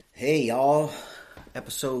Hey y'all,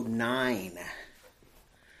 episode 9.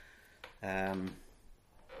 The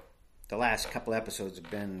last couple episodes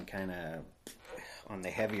have been kind of on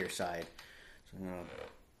the heavier side, so I'm going to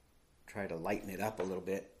try to lighten it up a little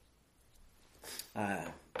bit.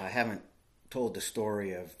 I haven't told the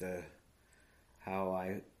story of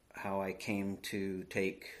how I came to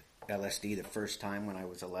take LSD the first time when I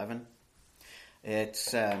was 11.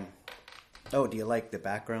 It's do you like the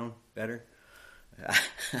background better?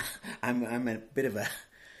 I'm a bit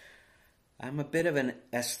of an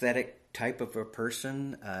aesthetic type of a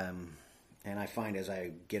person, and I find as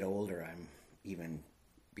I get older, I'm even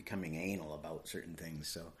becoming anal about certain things.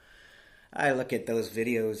 So I look at those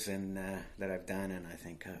videos and that I've done, and I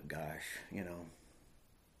think, oh gosh,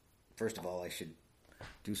 first of all, I should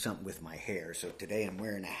do something with my hair. So today I'm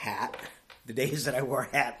wearing a hat. The days that I wore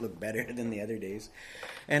a hat look better than the other days.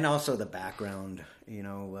 And also the background,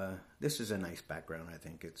 this is a nice background. I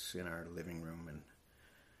think it's in our living room and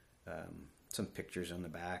some pictures on the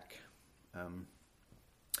back.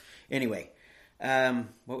 Anyway,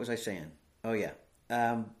 what was I saying? Oh yeah.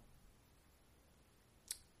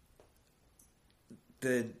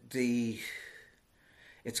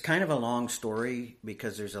 It's kind of a long story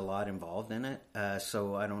because there's a lot involved in it.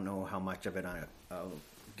 So I don't know how much of it I'll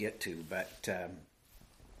get to, but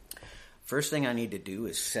first thing I need to do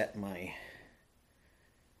is set my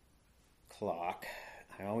clock.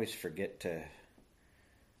 I always forget to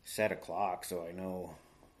set a clock so I know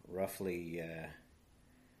roughly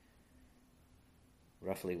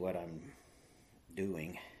what I'm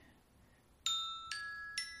doing.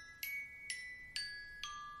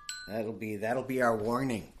 That'll be our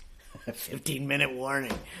warning. 15-minute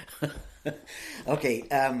warning. Okay,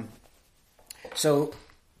 so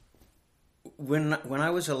when I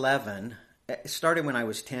was 11, it started when I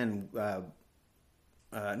was 10. No,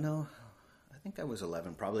 I think I was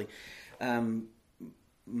 11 probably.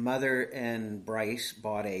 Mother and Bryce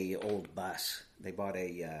bought a old bus. They bought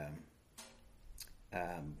it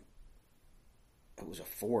was a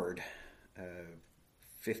Ford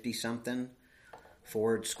 50-something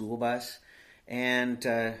Ford school bus, and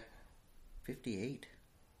 58.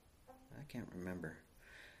 I can't remember.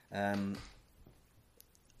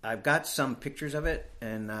 I've got some pictures of it,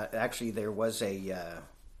 and actually there was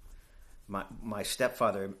my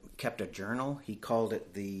stepfather kept a journal. He called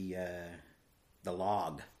it the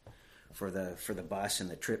log for the bus and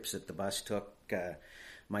the trips that the bus took.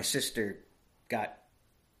 My sister got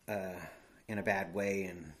in a bad way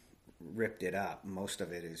and ripped it up. Most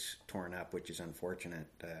of it is torn up, which is unfortunate.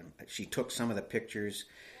 She took some of the pictures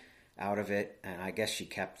out of it, and I guess she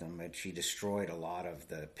kept them, but she destroyed a lot of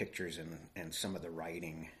the pictures and some of the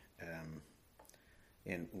writing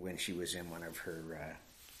when she was in one of her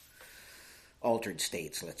altered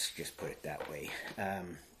states, let's just put it that way,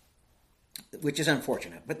 which is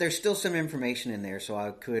unfortunate. But there's still some information in there, so I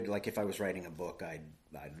could, like if I was writing a book, I'd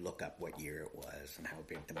look up what year it was and how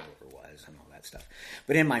big the motor was and all that stuff.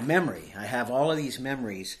 But in my memory, I have all of these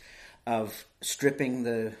memories of stripping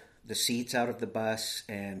the seats out of the bus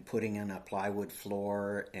and putting in a plywood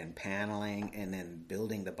floor and paneling and then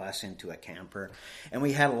building the bus into a camper. And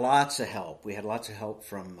we had lots of help. We had lots of help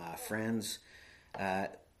from friends.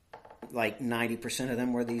 Like 90% of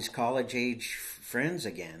them were these college-age friends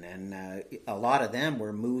again. And a lot of them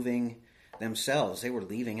were moving themselves. They were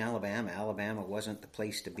leaving Alabama. Alabama wasn't the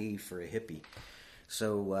place to be for a hippie.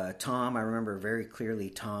 So Tom, I remember very clearly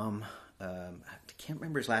Tom, I can't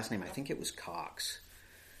remember his last name. I think it was Cox.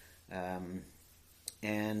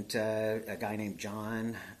 And a guy named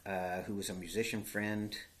John, who was a musician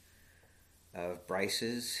friend of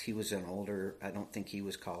Bryce's. He was an older, I don't think he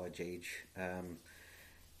was college age.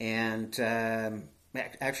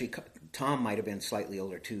 Actually, Tom might have been slightly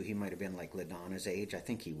older too. He might have been like LaDonna's age. I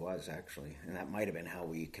think he was actually. And that might have been how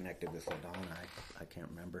we connected with LaDonna. I can't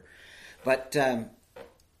remember. But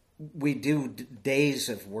we do days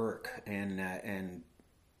of work, and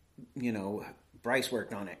Bryce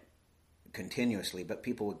worked on it continuously, but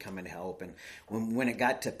people would come and help. And when it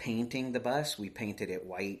got to painting the bus, we painted it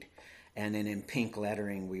white, and then in pink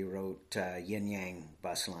lettering we wrote Yin Yang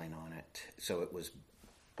Bus Line on it. So it was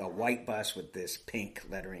a white bus with this pink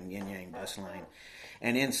lettering, Yin Yang Bus Line.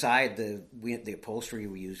 And inside the upholstery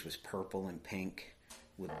we used was purple and pink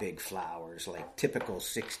with big flowers, like typical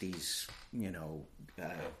 60s,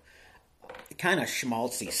 kind of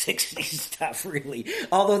schmaltzy 60s stuff, really.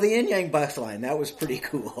 Although the Yin Yang Bus Line, that was pretty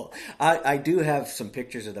cool. I do have some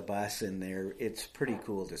pictures of the bus in there. It's pretty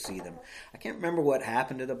cool to see them. I can't remember what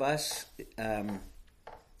happened to the bus.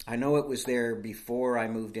 I know it was there before I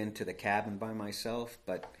moved into the cabin by myself,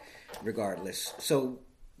 but regardless. So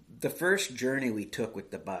the first journey we took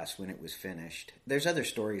with the bus when it was finished, there's other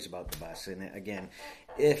stories about the bus. And again,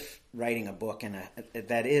 if writing a book, and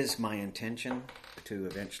that is my intention to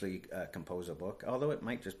eventually compose a book, although it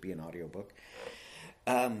might just be an audiobook,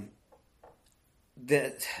 that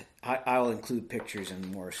I'll include pictures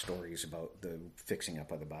and more stories about the fixing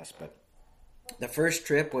up of the bus. But the first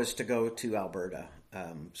trip was to go to Alberta.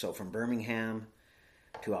 So from Birmingham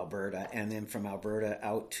to Alberta, and then from Alberta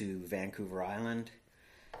out to Vancouver Island,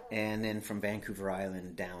 and then from Vancouver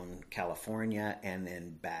Island down California, and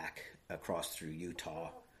then back across through Utah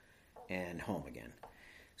and home again.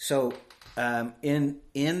 So in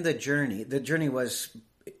the journey was,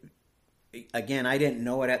 again, I didn't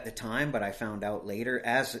know it at the time, but I found out later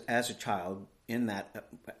as a child in that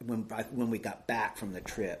when we got back from the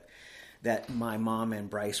trip that my mom and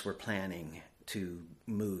Bryce were planning to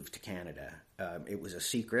move to Canada. It was a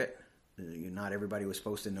secret. Not everybody was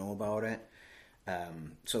supposed to know about it.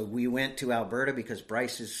 So we went to Alberta because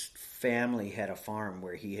Bryce's family had a farm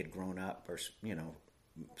where he had grown up, or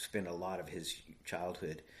spent a lot of his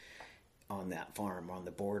childhood on that farm on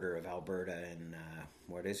the border of Alberta and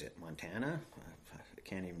what is it, Montana? I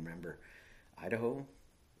can't even remember. Idaho?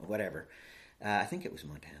 Whatever. I think it was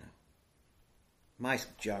Montana. My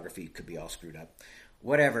geography could be all screwed up.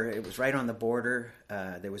 Whatever, it was right on the border.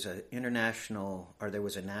 There was a national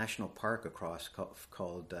park across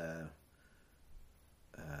called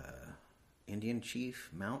Indian Chief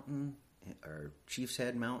Mountain or Chief's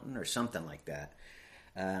Head Mountain or something like that.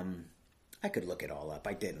 I could look it all up.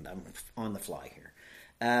 I didn't. I'm on the fly here.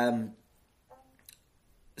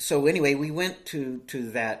 So anyway, we went to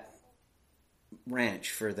that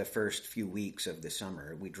ranch for the first few weeks of the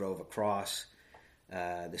summer. We drove across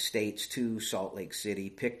the States to Salt Lake City,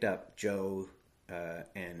 picked up Joe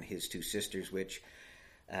and his two sisters, which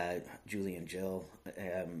Julie and Jill.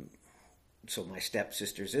 So my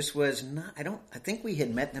stepsisters. This was not. I think we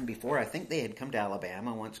had met them before. I think they had come to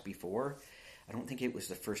Alabama once before. I don't think it was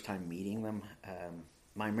the first time meeting them.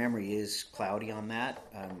 My memory is cloudy on that.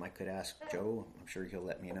 I could ask Joe. I'm sure he'll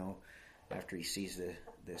let me know after he sees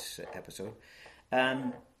this episode.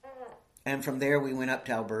 And from there, we went up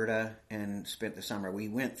to Alberta and spent the summer. We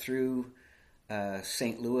went through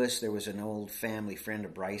St. Louis. There was an old family friend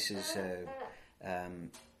of Bryce's, a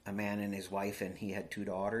man and his wife, and he had two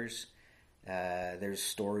daughters. There's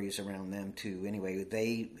stories around them, too. Anyway,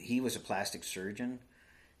 he was a plastic surgeon,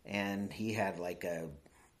 and he had like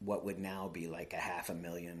what would now be like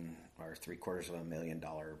 $500,000 or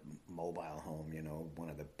 $750,000 mobile home, one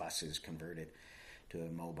of the buses converted to a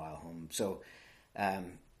mobile home. So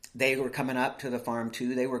they were coming up to the farm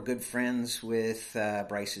too. They were good friends with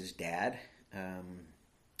Bryce's dad.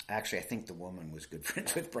 Actually, I think the woman was good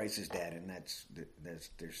friends with Bryce's dad, and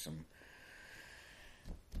there's some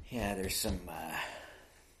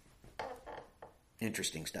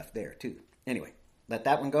interesting stuff there too. Anyway, let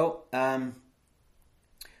that one go.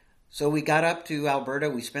 So we got up to Alberta.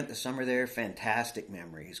 We spent the summer there. Fantastic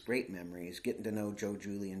memories, great memories. Getting to know Joe,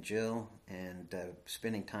 Julie, and Jill, and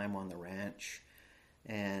spending time on the ranch,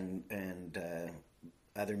 and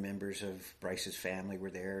other members of Bryce's family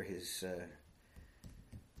were there.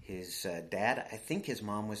 His dad, I think his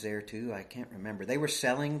mom was there too. I can't remember. They were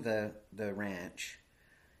selling the ranch,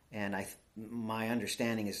 and my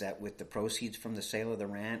understanding is that with the proceeds from the sale of the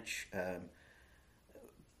ranch,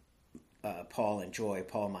 Paul,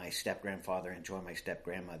 my step-grandfather, and Joy, my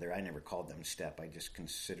step-grandmother, I never called them step, I just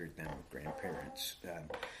considered them grandparents.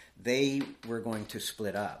 They were going to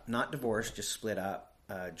split up. Not divorce, just split up.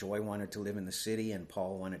 Joy wanted to live in the city, and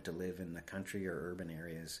Paul wanted to live in the country or urban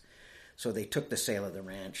areas. So they took the sale of the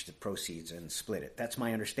ranch, the proceeds, and split it. That's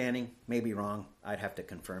my understanding. Maybe wrong. I'd have to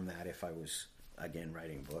confirm that if I was, again,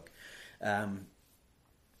 writing a book.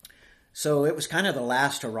 So it was kind of the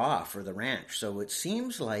last hurrah for the ranch. So it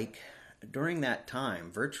seems like during that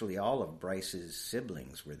time, virtually all of Bryce's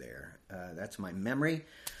siblings were there. That's my memory.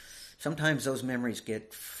 Sometimes those memories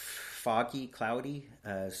get foggy, cloudy.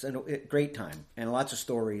 Great time. And lots of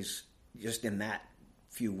stories just in that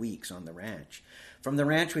few weeks on the ranch. From the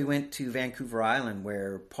ranch, we went to Vancouver Island,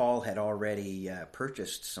 where Paul had already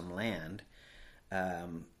purchased some land,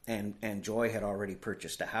 and Joy had already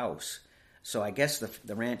purchased a house. So I guess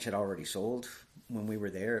the ranch had already sold when we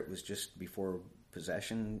were there. It was just before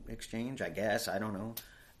possession exchange, I guess. I don't know.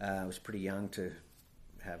 I was pretty young to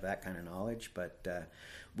have that kind of knowledge. But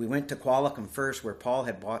we went to Qualicum first, where Paul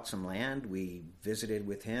had bought some land. We visited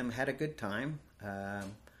with him, had a good time.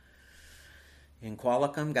 In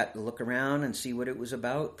Qualicum, got to look around and see what it was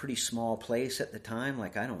about. Pretty small place at the time. I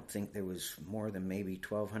don't think there was more than maybe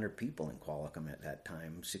 1,200 people in Qualicum at that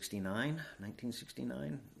time.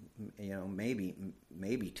 1969,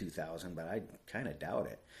 maybe 2,000, but I kind of doubt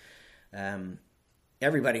it.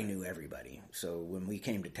 Everybody knew everybody. So when we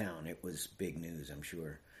came to town, it was big news, I'm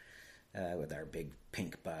sure, with our big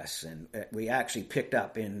pink bus. And we actually picked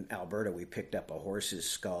up in Alberta, we picked up a horse's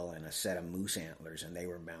skull and a set of moose antlers, and they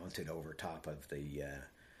were mounted over top of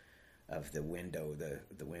the window,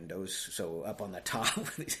 the windows. So up on the top,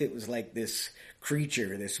 it was like this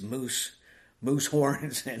creature, this moose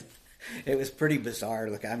horns, and it was pretty bizarre.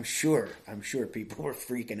 Look, I'm sure people were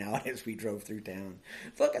freaking out as we drove through town.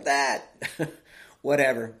 Look at that.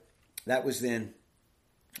 Whatever. That was then.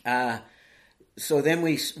 So then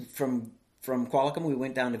we, from Qualicum, we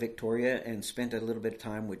went down to Victoria and spent a little bit of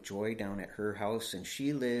time with Joy down at her house. And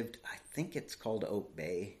she lived, I think it's called Oak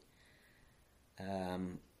Bay.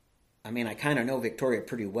 I kind of know Victoria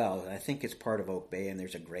pretty well. I think it's part of Oak Bay, and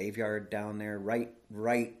there's a graveyard down there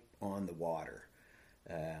right on the water.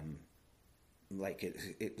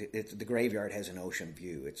 The graveyard has an ocean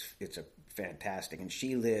view. It's a fantastic. And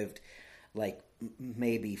she lived like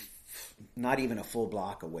maybe not even a full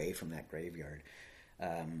block away from that graveyard.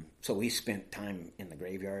 So we spent time in the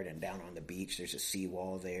graveyard and down on the beach. There's a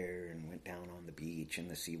seawall there, and went down on the beach and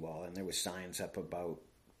the seawall, and there was signs up about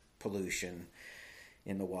pollution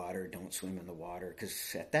in the water, don't swim in the water,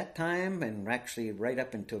 because at that time, and actually right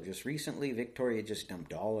up until just recently, Victoria just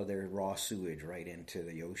dumped all of their raw sewage right into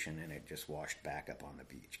the ocean, and it just washed back up on the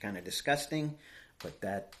beach. Kind of disgusting, but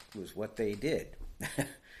that was what they did.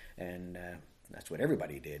 And that's what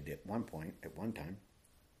everybody did at one time.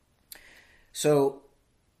 So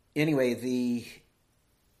anyway,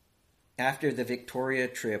 after the Victoria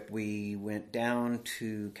trip, we went down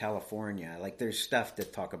to California. Like, there's stuff to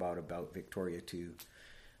talk about Victoria too.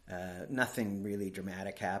 Nothing really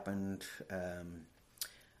dramatic happened.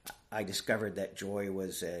 I discovered that Joy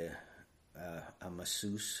was a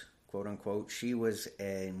masseuse, quote unquote. She was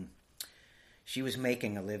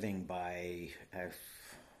making a living by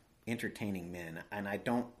entertaining men, and I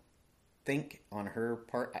don't think on her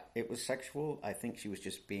part it was sexual. I think she was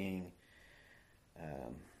just being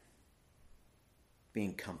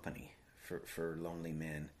company for lonely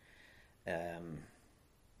men, and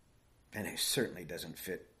it certainly doesn't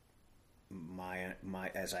fit my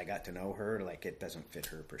as I got to know her. Like, it doesn't fit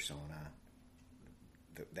her persona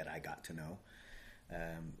that I got to know.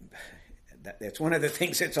 That's one of the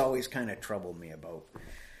things that's always kind of troubled me about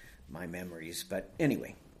my memories. But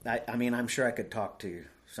anyway, I'm sure I could talk to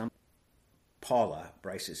some. Paula,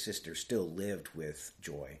 Bryce's sister, still lived with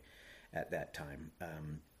Joy at that time.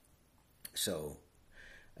 I'm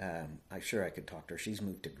sure I could talk to her. She's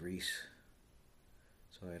moved to Greece,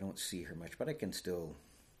 so I don't see her much, but I can still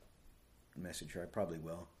message her. I probably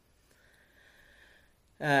will.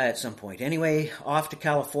 At some point. Anyway, off to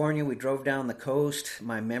California. We drove down the coast.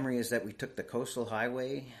 My memory is that we took the coastal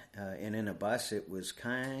highway, and in a bus. It was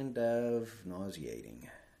kind of nauseating.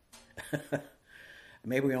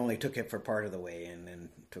 Maybe we only took it for part of the way and then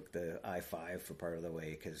took the I-5 for part of the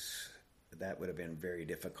way, because that would have been very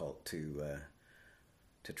difficult to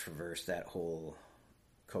traverse that whole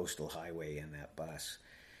coastal highway in that bus.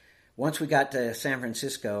 Once we got to San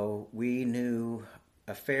Francisco, we knew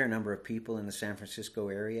a fair number of people in the San Francisco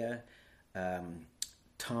area.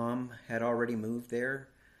 Tom had already moved there,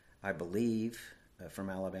 I believe, from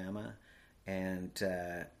Alabama. And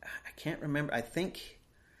I can't remember. I think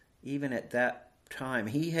even at that time,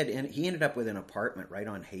 he ended up with an apartment right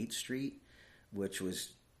on Haight Street, which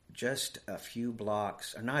was just a few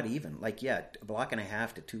blocks, or not even, a block and a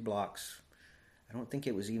half to 2 blocks. I don't think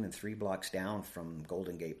it was even 3 blocks down from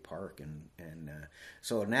Golden Gate Park, and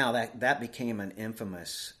so now that became an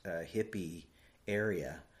infamous hippie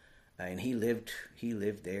area, and he lived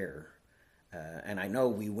there, and I know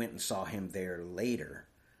we went and saw him there later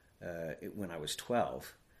when I was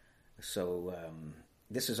 12. So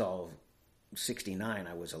this is all 1969.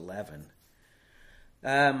 I was 11.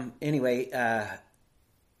 Anyway,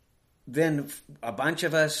 then a bunch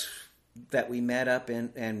of us that we met up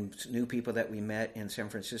in, and new people that we met in San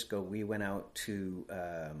Francisco, we went out to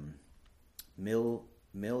Mill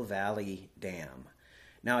Valley Dam.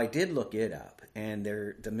 Now, I did look it up, and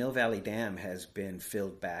the Mill Valley Dam has been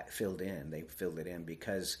filled in. They filled it in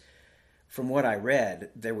because, from what I read,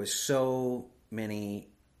 there was so many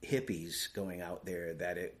hippies going out there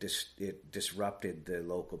that it disrupted the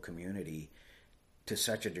local community to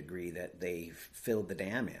such a degree that they filled the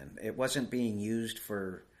dam in. It wasn't being used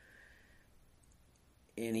for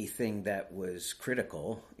anything that was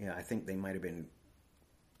critical. I think they might have been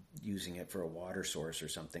using it for a water source or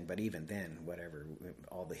something, but even then, whatever,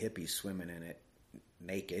 all the hippies swimming in it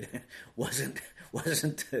naked wasn't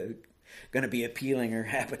going to be appealing or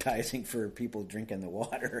appetizing for people drinking the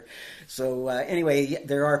water. So anyway,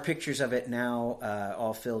 there are pictures of it now,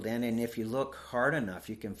 all filled in, and if you look hard enough,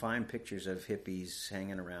 you can find pictures of hippies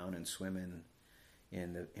hanging around and swimming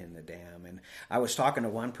in the dam. And I was talking to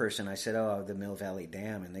one person. I said, "Oh, the Mill Valley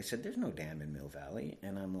Dam," and they said, "There's no dam in Mill Valley."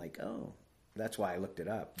 And I'm like, "Oh, that's why I looked it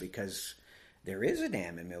up, because there is a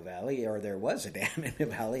dam in Mill Valley, or there was a dam in Mill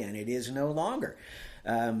Valley, and it is no longer."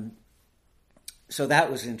 So that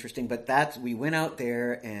was interesting. But we went out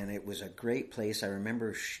there, and it was a great place. I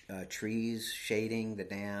remember trees shading the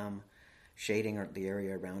dam, shading the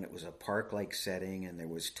area around. It was a park-like setting, and there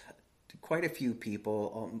was quite a few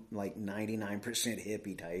people, like 99%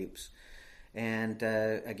 hippie types. And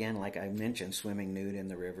again, like I mentioned, swimming nude in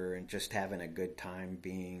the river and just having a good time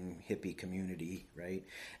being hippie community, right?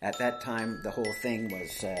 At that time, the whole thing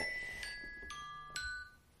was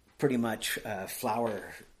pretty much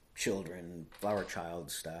flower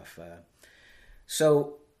child stuff.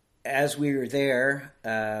 So as we were there,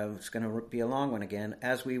 it's going to be a long one again.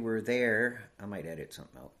 As we were there, I might edit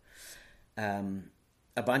something out.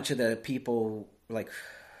 A bunch of the people, like,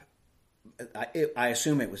 I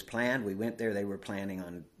assume it was planned. We went there. They were planning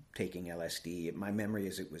on taking LSD. My memory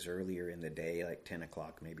is it was earlier in the day, like 10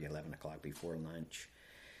 o'clock, maybe 11 o'clock before lunch.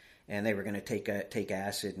 And they were going to take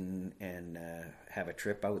acid and have a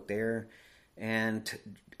trip out there. And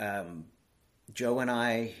Joe and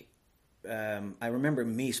I remember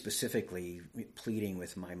me specifically pleading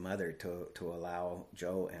with my mother to allow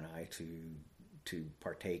Joe and I to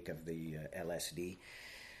partake of the LSD.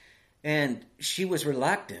 And she was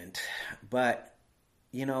reluctant, but,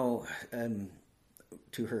 to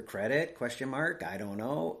her credit, I don't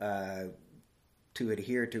know, to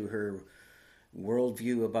adhere to her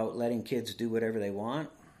worldview about letting kids do whatever they want,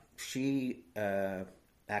 she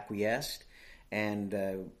acquiesced,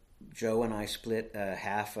 and Joe and I split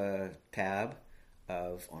half a tab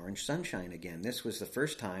of Orange Sunshine again. This was the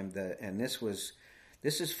first time,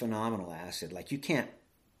 this is phenomenal acid. Like, you can't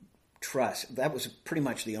trust. That was pretty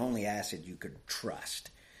much the only acid you could trust,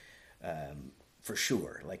 for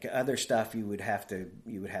sure. Like other stuff, you would have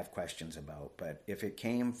questions about. But if it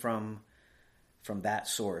came from that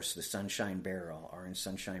source, the Orange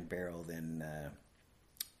Sunshine Barrel, then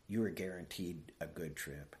you were guaranteed a good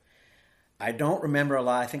trip. I don't remember a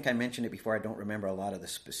lot. I think I mentioned it before. I don't remember a lot of the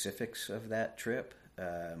specifics of that trip,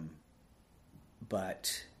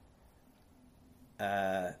 but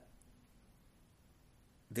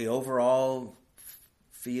the overall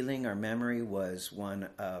feeling or memory was one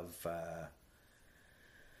of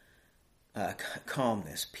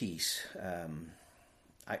calmness, peace.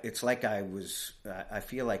 It's like I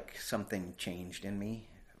feel like something changed in me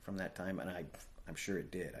from that time, and I'm sure it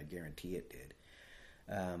did. I guarantee it did.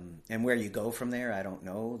 And where you go from there, I don't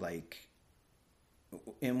know. Like,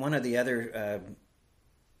 in one of the other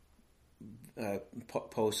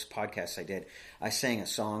podcasts I did, I sang a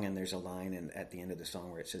song, and there's a line at the end of the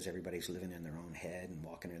song where it says everybody's living in their own head and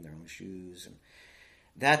walking in their own shoes, and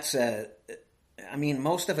that's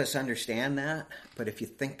most of us understand that, but if you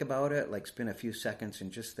think about it, like, spend a few seconds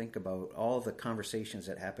and just think about all the conversations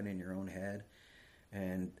that happen in your own head,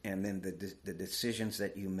 and then the decisions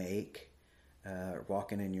that you make,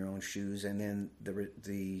 walking in your own shoes, and then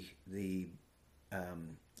the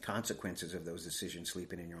consequences of those decisions,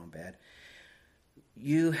 sleeping in your own bed.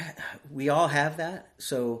 We all have that.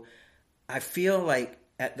 So I feel like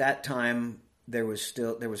at that time there was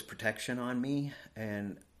protection on me,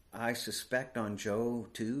 and I suspect on Joe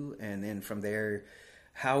too. And then from there,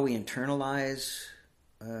 how we internalize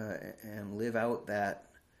and live out that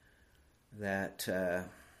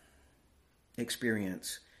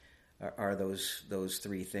experience are those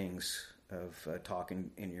three things of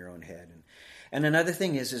talking in your own head. And another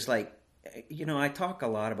thing is like, I talk a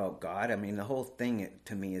lot about God. I mean, the whole thing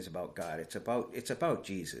to me is about God. It's about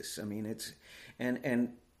Jesus. I mean,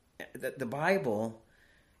 and the Bible,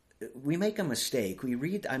 we make a mistake.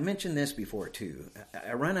 I mentioned this before too.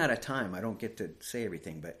 I run out of time. I don't get to say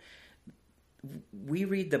everything, but we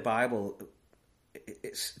read the Bible,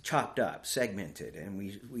 it's chopped up, segmented, and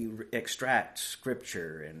we extract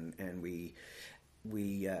scripture, and we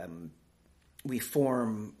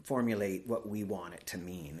formulate what we want it to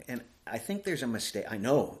mean. And I think there's a mistake. I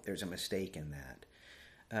know there's a mistake in that.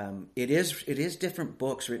 It is different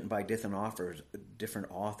books written by different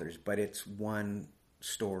authors, but it's one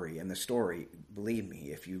story. And the story, believe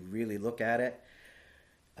me, if you really look at it,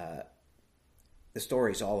 the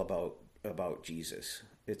story is all about Jesus.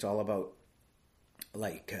 It's all about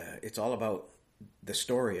the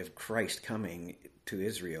story of Christ coming to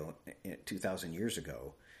Israel 2,000 years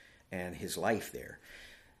ago and his life there.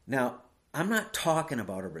 Now, I'm not talking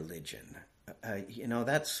about a religion.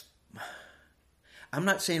 I'm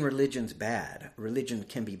not saying religion's bad. Religion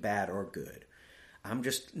can be bad or good. I'm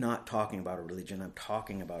just not talking about a religion. I'm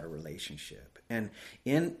talking about a relationship. And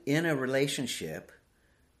in a relationship,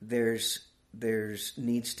 there's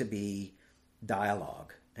needs to be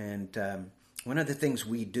dialogue. And one of the things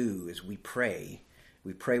we do is we pray.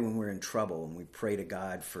 We pray when we're in trouble, and we pray to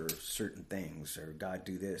God for certain things, or God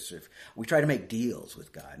do this. Or we try to make deals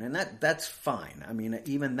with God, and that's fine. I mean,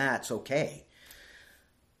 even that's okay.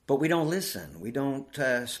 But we don't listen. We don't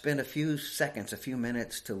spend a few seconds, a few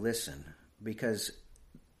minutes to listen, because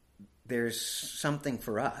there's something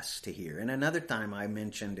for us to hear. And another time I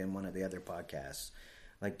mentioned in one of the other podcasts,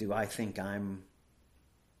 like, do I think I'm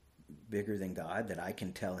bigger than God, that I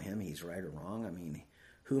can tell him he's right or wrong? I mean,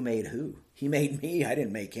 who made who? He made me. I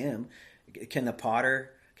didn't make him. Can the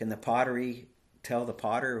pottery tell the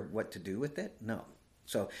potter what to do with it? No.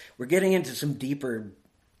 So we're getting into some deeper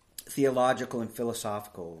theological and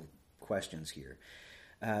philosophical questions here.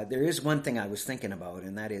 There is one thing I was thinking about,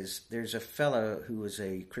 and that is, there's a fellow who was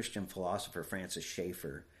a Christian philosopher, Francis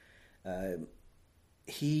Schaeffer.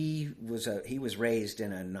 He was raised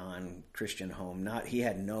in a non-Christian home. He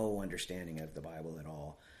had no understanding of the Bible at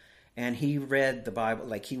all. And he read the Bible,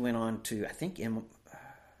 like he went on to, I think,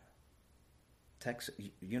 Texas,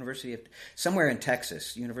 somewhere in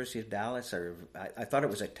Texas, University of Dallas, or I thought it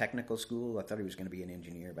was a technical school. I thought he was going to be an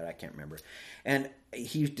engineer, but I can't remember. And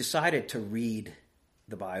he decided to read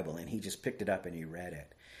the Bible, and he just picked it up and he read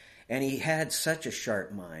it. And he had such a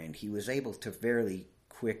sharp mind. He was able to fairly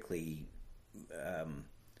quickly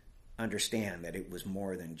understand that it was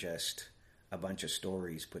more than just a bunch of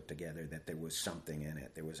stories put together, that there was something in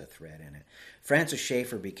it, there was a thread in it. Francis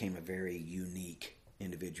Schaeffer became a very unique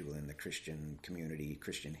individual in the Christian community,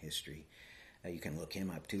 Christian history. You can look him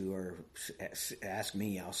up too, or ask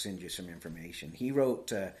me, I'll send you some information. He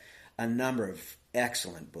wrote a number of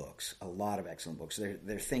excellent books, a lot of excellent books.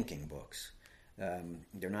 They're thinking books.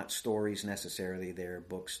 They're not stories necessarily, they're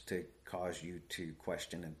books to cause you to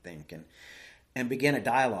question and think and begin a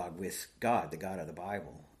dialogue with God, the God of the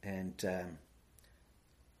Bible. And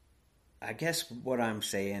I guess what I'm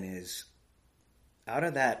saying is, out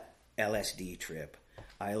of that LSD trip,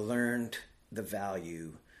 I learned the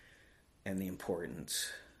value and the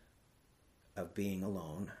importance of being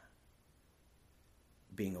alone,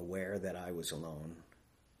 being aware that I was alone,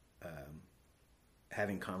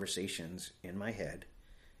 having conversations in my head,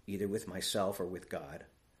 either with myself or with God,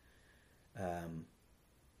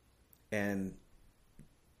 and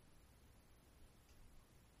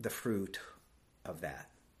the fruit of that.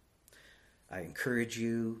 I encourage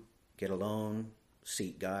you, get alone,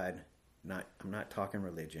 seek God. I'm not talking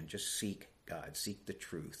religion, just seek God, seek the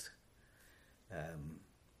truth.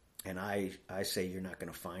 And I say you're not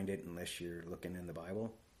going to find it unless you're looking in the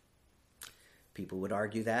Bible. People would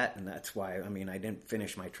argue that, and that's why, I didn't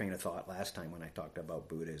finish my train of thought last time when I talked about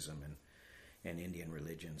Buddhism and Indian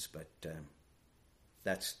religions, but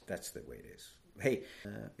that's the way it is. Hey,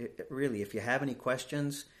 really, if you have any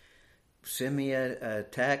questions, send me a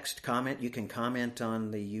text, comment. You can comment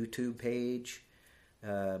on the YouTube page.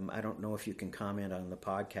 I don't know if you can comment on the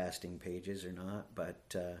podcasting pages or not,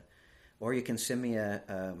 but or you can send me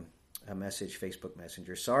a message, Facebook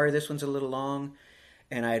Messenger. Sorry, this one's a little long,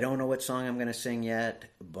 and I don't know what song I'm going to sing yet,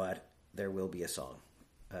 but there will be a song.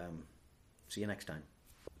 See you next time.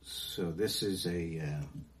 So this is a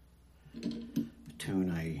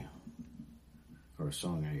tune or a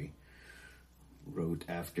song I wrote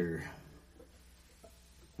after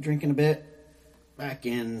drinking a bit back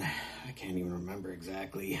in, I can't even remember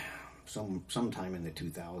exactly, sometime in the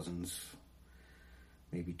 2000s,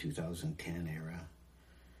 maybe 2010 era.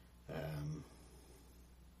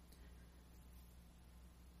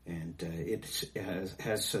 And it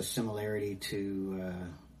has a similarity to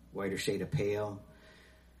Whiter Shade of Pale,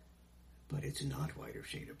 but it's not Whiter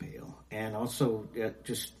Shade of Pale. And also,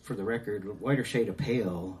 just for the record, Whiter Shade of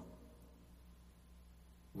Pale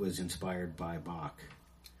was inspired by Bach.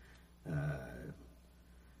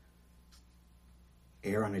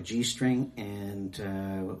 Air on a G string, and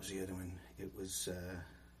what was the other one? It was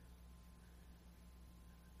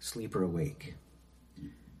Sleep or Awake,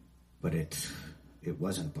 but it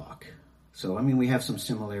wasn't Bach. So we have some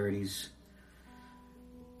similarities,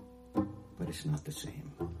 but it's not the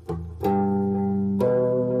same.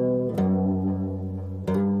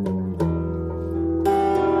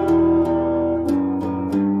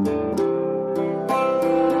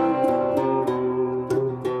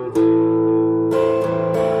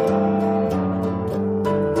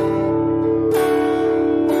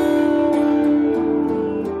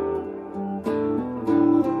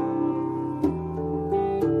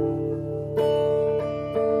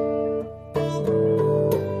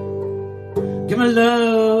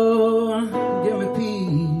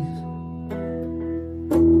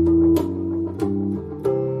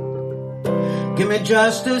 me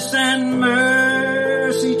justice and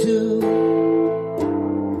mercy too.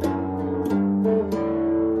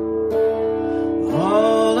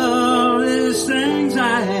 All of these things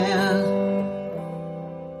I have,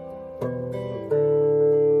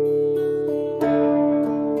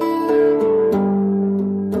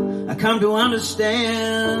 I come to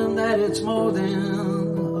understand that it's more than a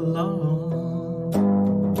law.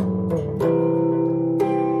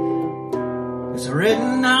 It's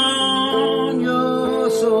written on your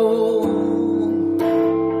soul.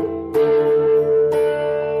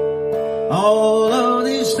 All of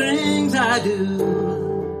these things I do,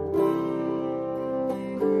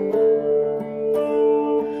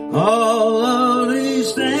 all of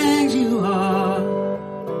these things you are,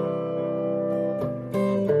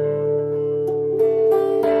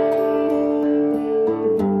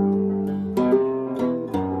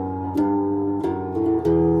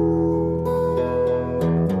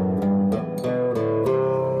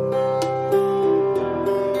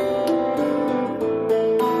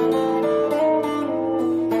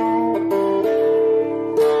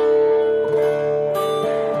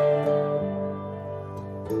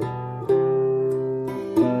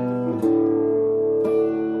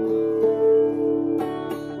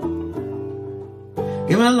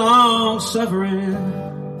 give me long suffering,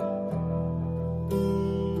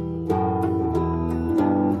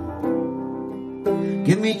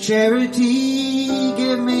 give me charity,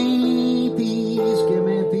 give me peace, give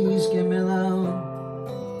me peace, give me love.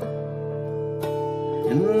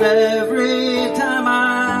 And every time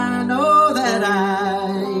I know that I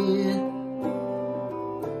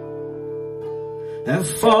have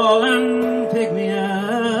fallen, pick me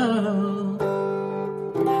up.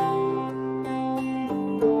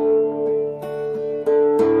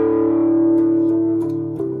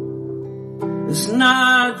 It's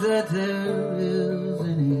not that there is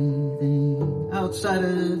anything outside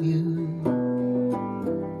of you.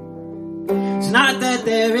 It's not that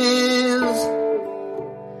there is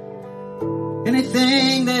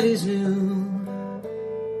anything that is new.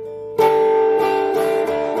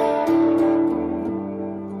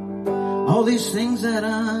 All these things that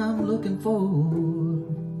I'm looking for,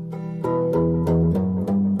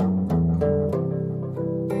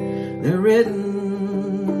 they're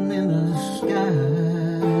written in the sky.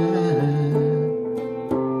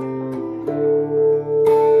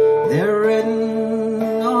 They're written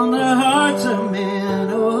on the hearts of men.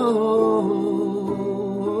 Oh,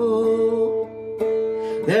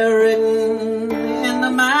 they're written in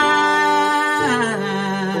the mind.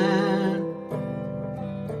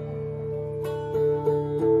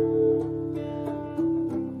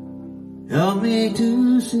 Help me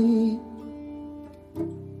to see,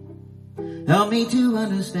 help me to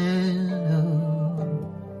understand,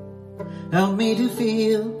 help me to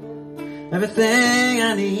feel everything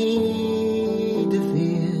I need to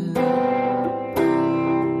feel.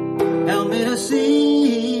 Help me to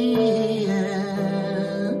see,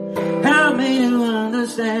 help me to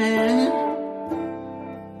understand,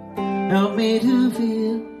 help me to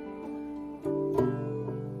feel.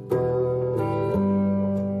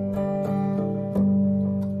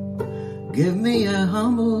 Give me a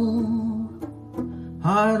humble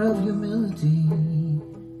heart of humility.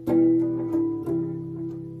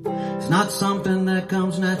 It's not something that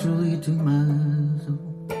comes naturally to my soul,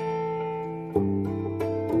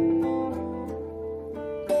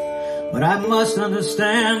 but I must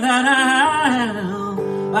understand that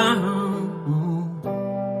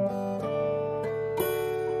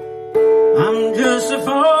I'm just a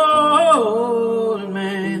fallen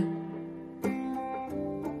man.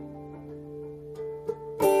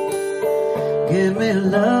 Give me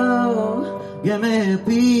love, give me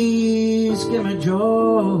peace, give me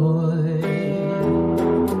joy.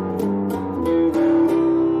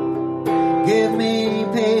 Give me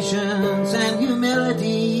patience and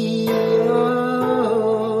humility.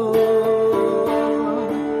 Oh,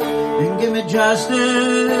 and give me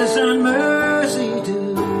justice and mercy too.